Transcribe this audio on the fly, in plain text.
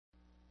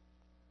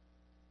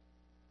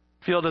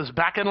Field is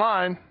back in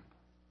line.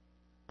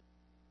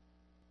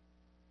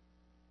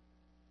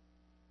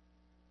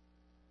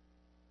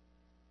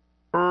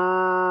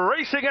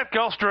 Racing at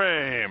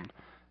Gulfstream.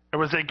 It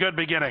was a good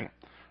beginning.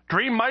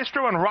 Dream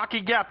Maestro and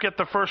Rocky Gap get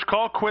the first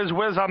call. Quiz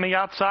Whiz on the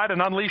outside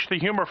and Unleash the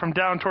Humor from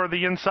down toward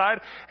the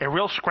inside. A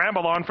real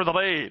scramble on for the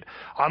lead.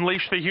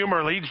 Unleash the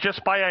Humor leads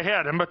just by a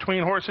head. In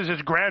between horses is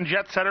Grand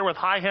Jet Setter with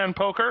High Hand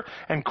Poker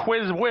and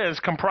Quiz Whiz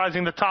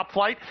comprising the top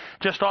flight.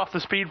 Just off the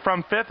speed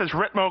from fifth is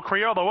Ritmo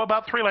Criollo,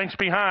 about 3 lengths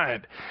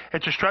behind.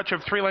 It's a stretch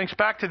of 3 lengths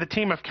back to the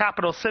team of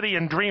Capital City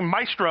and Dream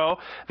Maestro.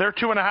 They're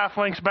 2.5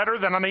 lengths better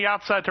than on the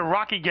outside to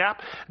Rocky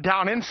Gap.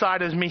 Down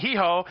inside is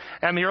Mijijo,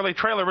 and the early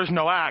trailer is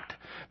No Act.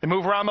 They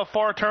move around the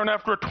far turn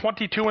after a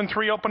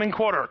 22-3 opening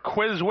quarter.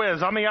 Quiz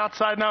Whiz on the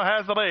outside now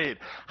has the lead.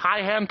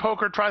 High Hand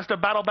Poker tries to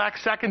battle back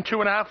second,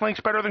 2.5 lengths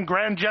better than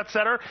Grand Jet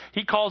Setter.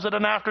 He calls it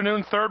an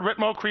afternoon third.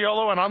 Ritmo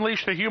Criollo and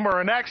Unleash the Humor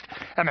are next,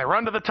 and they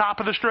run to the top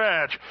of the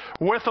stretch.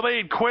 With the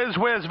lead, Quiz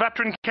Whiz,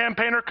 veteran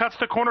campaigner, cuts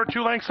the corner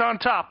 2 lengths on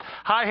top.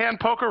 High Hand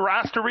Poker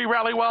has to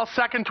re-rally well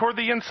second toward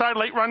the inside.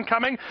 Late run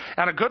coming,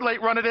 and a good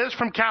late run it is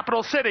from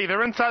Capital City.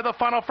 They're inside the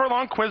final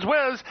furlong. Quiz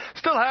Whiz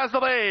still has the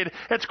lead.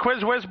 It's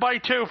Quiz Whiz by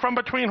 2 from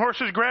between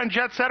horses. Grand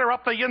Jet Setter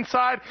up the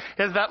inside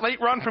is that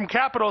late run from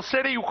Capital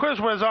City. Quiz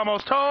Whiz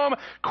almost home.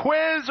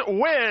 Quiz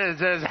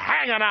Whiz is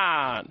hanging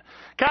on.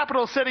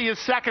 Capital City is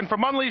second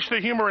from Unleash the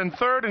Humor in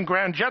third, and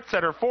Grand Jet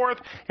Setter fourth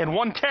in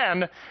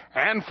 110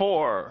 and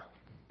 4.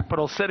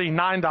 Capital City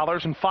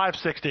 $9 and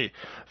 $5.60.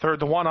 Third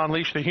the one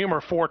Unleash the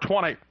Humor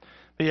 $4.20.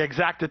 The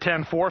exacta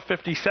 10-4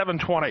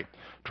 $57.20.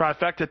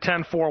 Trifecta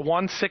 10-4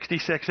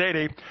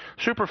 $166.80.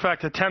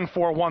 Superfecta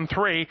 10-4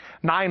 13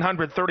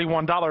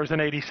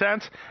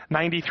 $931.80.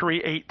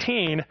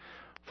 93.18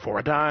 for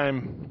a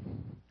dime.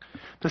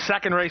 The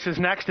second race is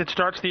next. It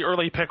starts the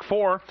early pick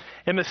 4.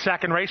 In the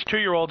second race,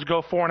 2-year-olds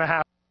go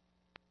 4.5.